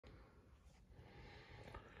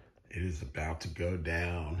It is about to go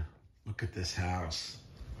down. Look at this house.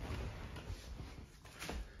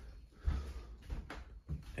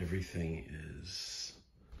 Everything is,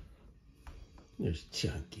 there's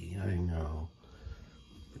chunky, I know.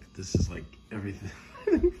 This is like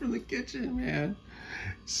everything from the kitchen, man.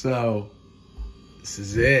 So, this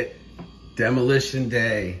is it. Demolition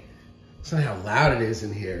day. It's not how loud it is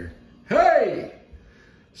in here. Hey!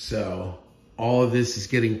 So, all of this is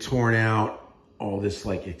getting torn out. All this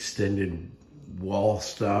like extended wall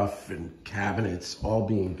stuff and cabinets all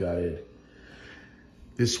being gutted.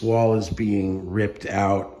 This wall is being ripped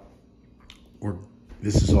out.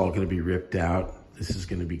 This is all gonna be ripped out. This is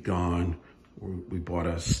gonna be gone. We bought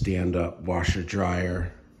a stand-up washer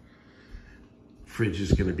dryer. Fridge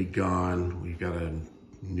is gonna be gone. We've got a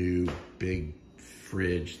new big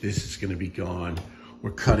fridge. This is gonna be gone. We're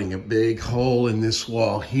cutting a big hole in this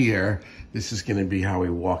wall here. This is gonna be how we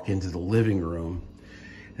walk into the living room.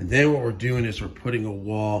 And then what we're doing is we're putting a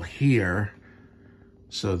wall here.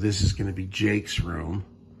 So this is gonna be Jake's room,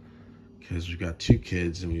 because we've got 2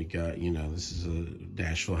 kids and we got, you know, this is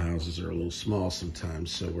Nashville houses are a little small sometimes,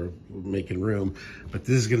 so we're making room. But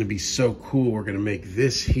this is gonna be so cool. We're gonna make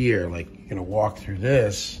this here, like you're gonna walk through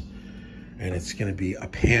this and it's gonna be a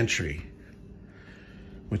pantry,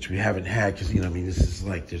 which we haven't had because, you know, I mean, this is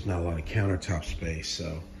like, there's not a lot of countertop space.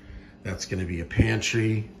 So that's gonna be a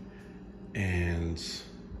pantry. And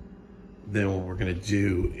then what we're gonna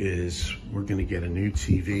do is we're gonna get a new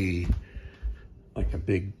TV, like a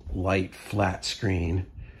big light flat screen,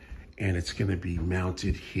 and it's gonna be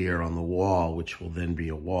mounted here on the wall, which will then be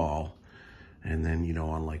a wall. And then, you know,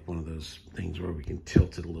 on like one of those things where we can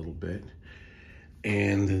tilt it a little bit.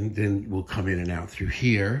 And then we'll come in and out through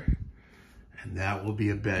here, and that will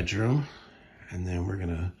be a bedroom. And then we're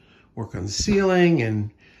gonna work on the ceiling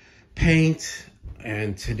and paint.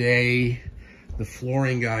 And today, the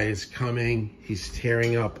flooring guy is coming. He's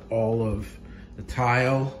tearing up all of the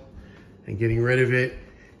tile and getting rid of it.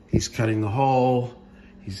 He's cutting the hole.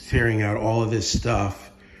 He's tearing out all of this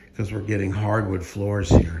stuff because we're getting hardwood floors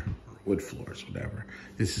here, wood floors, whatever.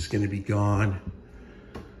 This is gonna be gone.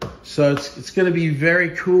 So it's gonna be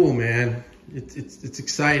very cool, man. It's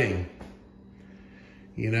exciting.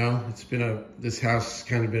 You know, this house has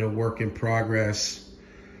kind of been a work in progress.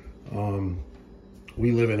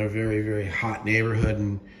 We live in a very, very hot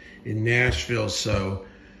neighborhood in Nashville. So,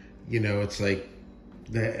 you know, it's like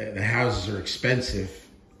the houses are expensive.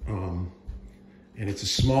 And it's a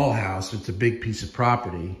small house. It's a big piece of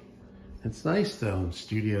property. It's nice though. The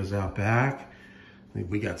studio's out back.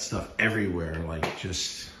 We got stuff everywhere, like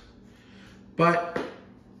just, but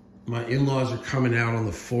my in-laws are coming out on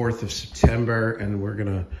the 4th of September and we're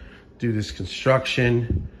gonna do this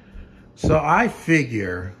construction. So I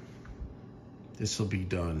figure this will be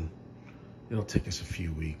done. It'll take us a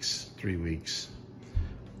few weeks, 3 weeks.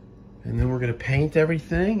 And then we're gonna paint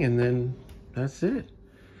everything and then that's it.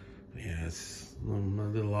 Yeah, my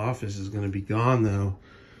little office is gonna be gone though.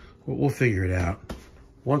 We'll figure it out.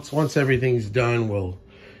 Once everything's done,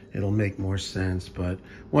 it'll make more sense. But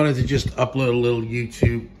wanted to just upload a little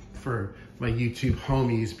YouTube for my YouTube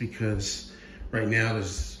homies because right now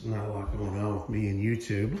there's not a lot going on with me and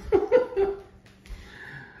YouTube.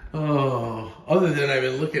 Oh, other than I've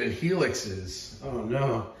been looking at Helixes. Oh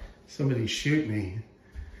no, somebody shoot me.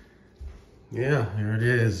 Yeah, there it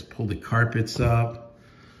is. Pulled the carpets up.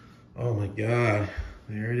 Oh my God,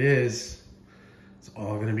 there it is. It's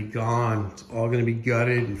all gonna be gone. It's all gonna be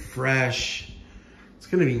gutted and fresh. It's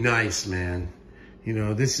gonna be nice, man. You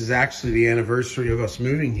know, this is actually the anniversary of us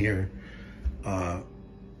moving here.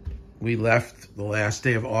 We left the last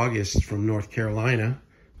day of August from North Carolina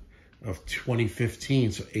of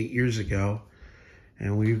 2015, so 8 years ago.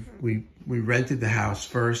 And we rented the house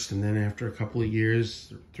first, and then after a couple of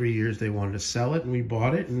years, 3 years, they wanted to sell it, and we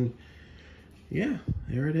bought it, and yeah,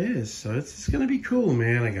 there it is. So it's gonna be cool,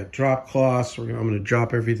 man. I got drop cloths. I'm gonna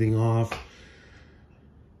drop everything off.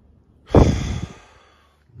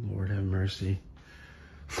 Lord have mercy.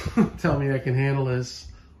 Tell me I can handle this.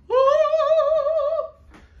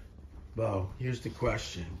 Bo, here's the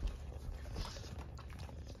question.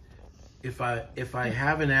 If I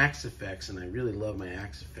have an Axe-Fx, and I really love my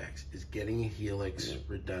Axe-Fx, is getting a Helix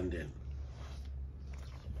redundant?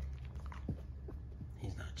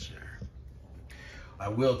 He's not sure. I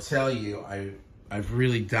will tell you, I've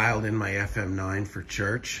really dialed in my FM9 for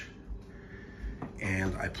church,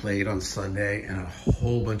 and I played on Sunday, and a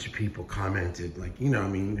whole bunch of people commented, like, you know, I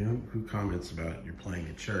mean, who comments about you're playing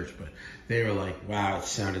at church? But they were like, wow, it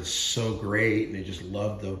sounded so great, and they just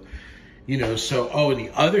loved the, you know, so, oh, and the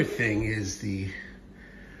other thing is the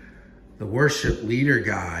worship leader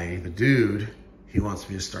guy, the dude, He wants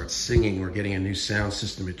me to start singing. We're getting a new sound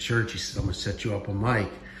system at church. He said, I'm gonna set you up a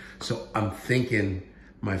mic. So I'm thinking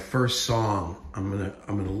my first song, I'm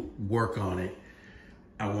gonna work on it.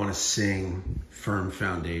 I wanna sing Firm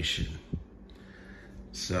Foundation.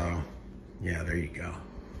 So yeah, there you go.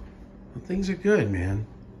 Well, things are good, man.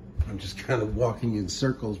 I'm just kind of walking in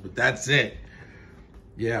circles, but that's it.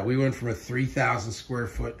 Yeah, we went from a 3,000 square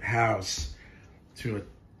foot house to a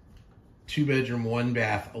 2-bedroom,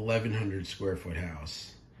 1-bath, 1,100 square foot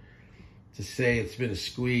house. To say it's been a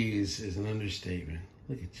squeeze is an understatement.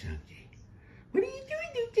 Look at Chunky. What are you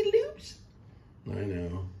doing, Dookie Loops? I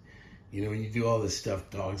know. You know, when you do all this stuff,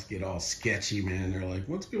 dogs get all sketchy, man. They're like,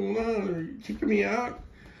 what's going on? Are you kicking me out?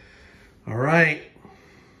 All right.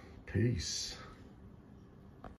 Peace.